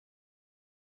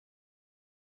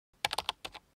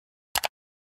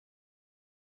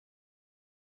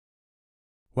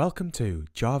Welcome to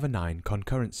Java 9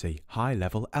 Concurrency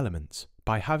High-Level Elements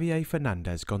by Javier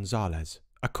Fernandez-Gonzalez,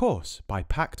 a course by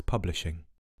Pact Publishing.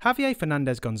 Javier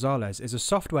Fernandez-Gonzalez is a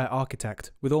software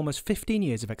architect with almost 15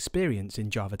 years of experience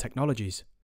in Java technologies.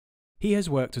 He has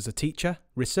worked as a teacher,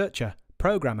 researcher,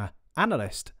 programmer,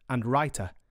 analyst, and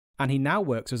writer, and he now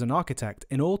works as an architect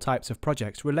in all types of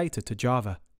projects related to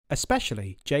Java,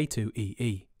 especially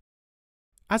J2EE.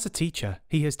 As a teacher,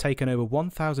 he has taken over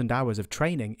 1,000 hours of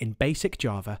training in basic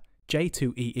Java,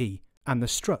 J2EE, and the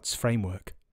Struts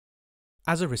framework.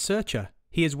 As a researcher,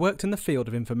 he has worked in the field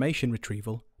of information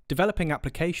retrieval, developing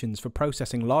applications for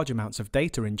processing large amounts of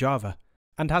data in Java,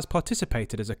 and has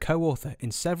participated as a co-author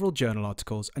in several journal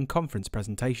articles and conference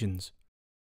presentations.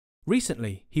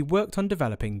 Recently, he worked on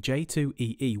developing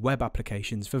J2EE web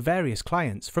applications for various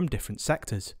clients from different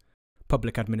sectors: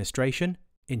 public administration,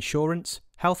 insurance,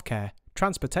 healthcare,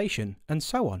 transportation, and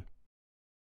so on.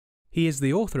 He is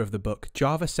the author of the book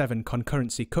Java 7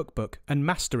 Concurrency Cookbook and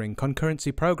Mastering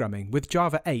Concurrency Programming with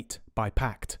Java 8 by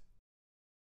Pact.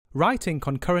 Writing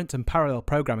concurrent and parallel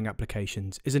programming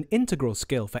applications is an integral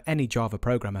skill for any Java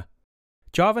programmer.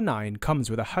 Java 9 comes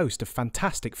with a host of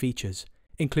fantastic features,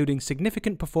 including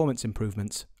significant performance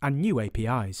improvements and new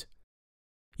APIs.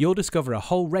 You'll discover a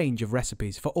whole range of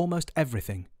recipes for almost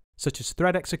everything, such as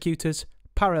thread executors,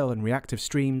 parallel and reactive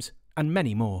streams, and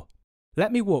many more.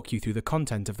 Let me walk you through the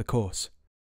content of the course.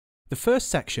 The first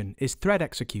section is thread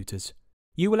executors.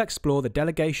 You will explore the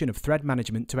delegation of thread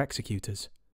management to executors.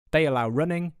 They allow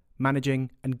running, managing,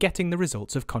 and getting the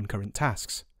results of concurrent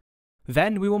tasks.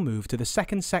 Then we will move to the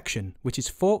second section, which is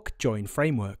fork join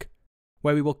framework,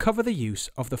 where we will cover the use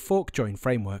of the fork join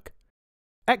framework.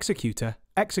 Executor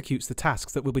executes the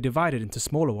tasks that will be divided into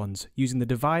smaller ones using the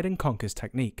divide and conquers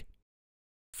technique.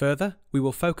 Further, we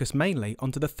will focus mainly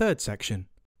onto the third section,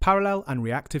 parallel and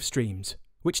reactive streams,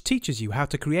 which teaches you how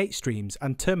to create streams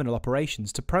and terminal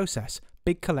operations to process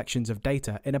big collections of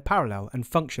data in a parallel and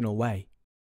functional way.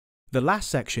 The last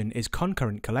section is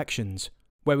concurrent collections,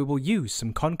 where we will use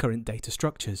some concurrent data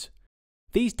structures.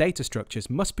 These data structures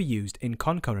must be used in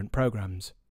concurrent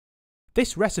programs.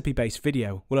 This recipe-based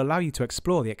video will allow you to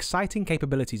explore the exciting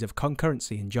capabilities of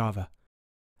concurrency in Java.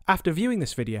 After viewing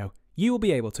this video, you will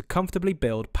be able to comfortably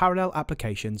build parallel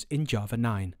applications in Java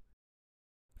 9.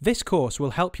 This course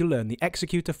will help you learn the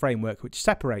executor framework, which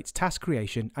separates task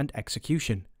creation and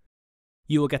execution.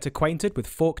 You will get acquainted with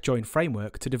fork join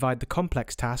framework to divide the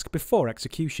complex task before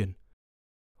execution.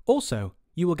 Also,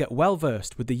 you will get well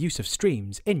versed with the use of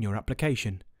streams in your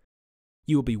application.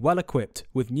 You will be well equipped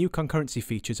with new concurrency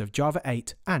features of Java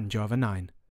 8 and Java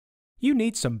 9. You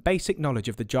need some basic knowledge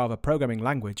of the Java programming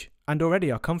language and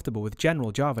already are comfortable with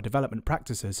general Java development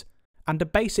practices, and a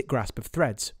basic grasp of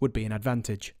threads would be an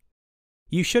advantage.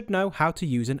 You should know how to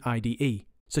use an IDE,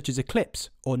 such as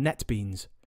Eclipse or NetBeans.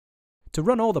 To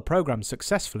run all the programs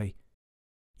successfully,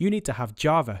 you need to have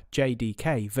Java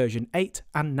JDK version 8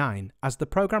 and 9 as the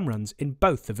program runs in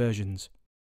both the versions.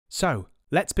 So,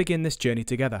 let's begin this journey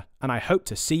together, and I hope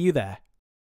to see you there.